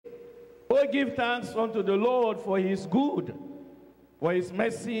Oh, give thanks unto the Lord, for he is good, for his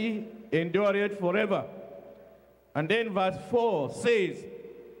mercy endureth forever. And then verse 4 says,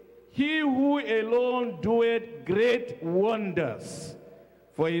 he who alone doeth great wonders,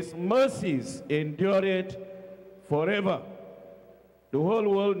 for his mercies endureth forever. The whole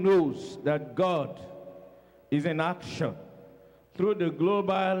world knows that God is in action through the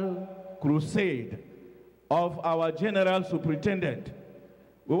global crusade of our General Superintendent.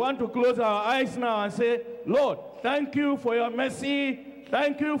 We want to close our eyes now and say, Lord, thank you for your mercy,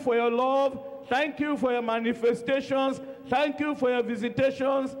 thank you for your love, thank you for your manifestations, thank you for your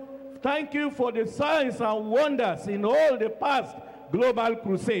visitations, thank you for the signs and wonders in all the past global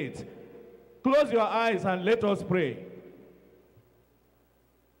crusades. Close your eyes and let us pray.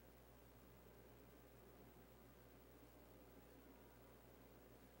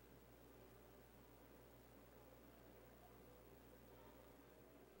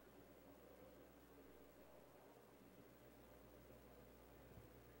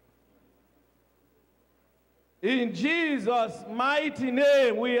 In Jesus' mighty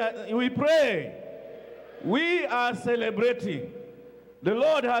name, we pray. We are celebrating. The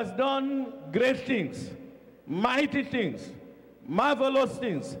Lord has done great things, mighty things, marvelous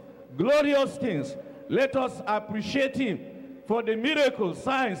things, glorious things. Let us appreciate him for the miracles,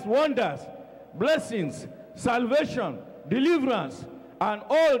 signs, wonders, blessings, salvation, deliverance, and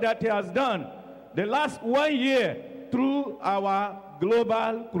all that he has done the last 1 year through our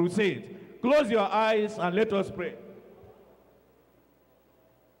global crusade. Close your eyes and let us pray.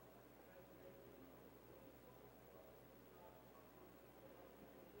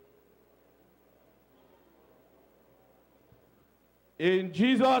 In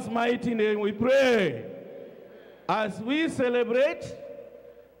Jesus' mighty name we pray. As we celebrate,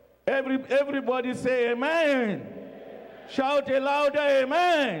 everybody say amen. Shout a louder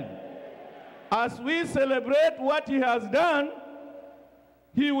amen. As we celebrate what he has done,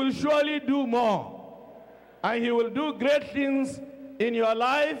 he will surely do more. And he will do great things in your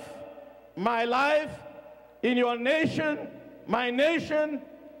life, my life, in your nation, my nation,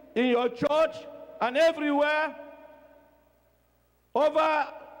 in your church, and everywhere, over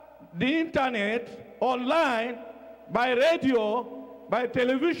the internet, online, by radio, by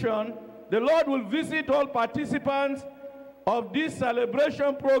television. The Lord will visit all participants of this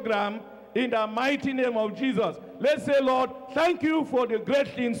celebration program in the mighty name of Jesus. Let's say, Lord, thank you for the great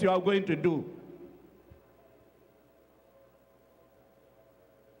things you are going to do.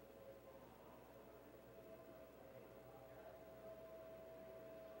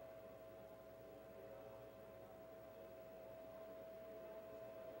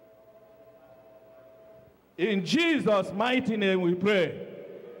 In Jesus' mighty name we pray.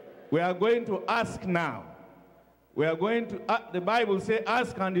 We are going to ask now. We are going to, the Bible says,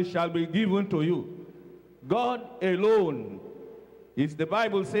 ask and it shall be given to you. God alone is, the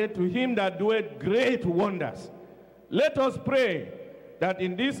Bible said, to him that doeth great wonders. Let us pray that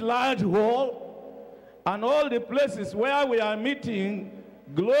in this large hall and all the places where we are meeting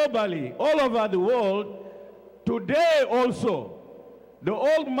globally, all over the world, today also, the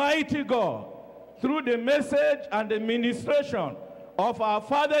Almighty God, through the message and the ministration of our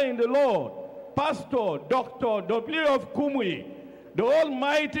Father in the Lord, Pastor Dr. W. of Kumui, the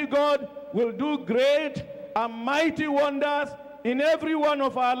Almighty God will do great and mighty wonders in every one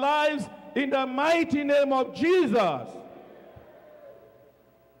of our lives in the mighty name of Jesus.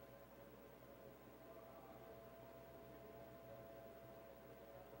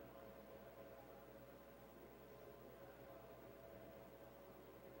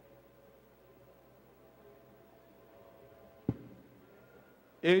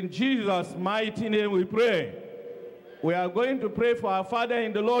 In Jesus' mighty name we pray. We are going to pray for our Father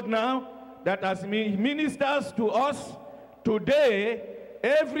in the Lord now, that as he ministers to us today,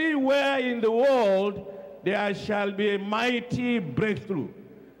 everywhere in the world, there shall be a mighty breakthrough.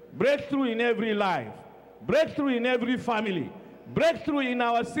 Breakthrough in every life. Breakthrough in every family. Breakthrough in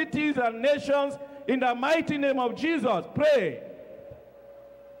our cities and nations, in the mighty name of Jesus. Pray.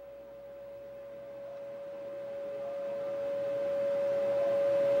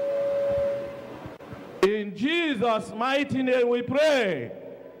 In Jesus' mighty name we pray.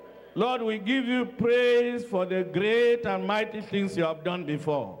 Lord, we give you praise for the great and mighty things you have done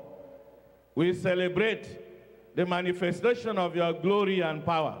before. We celebrate the manifestation of your glory and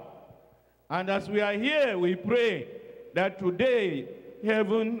power. And as we are here, we pray that today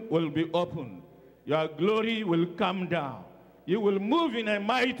heaven will be opened. Your glory will come down. You will move in a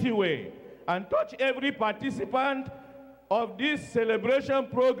mighty way and touch every participant of this celebration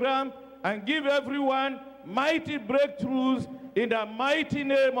program and give everyone mighty breakthroughs in the mighty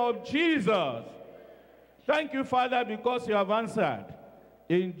name of Jesus. Thank you, Father, because you have answered.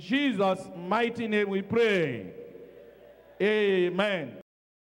 In Jesus' mighty name we pray. Amen.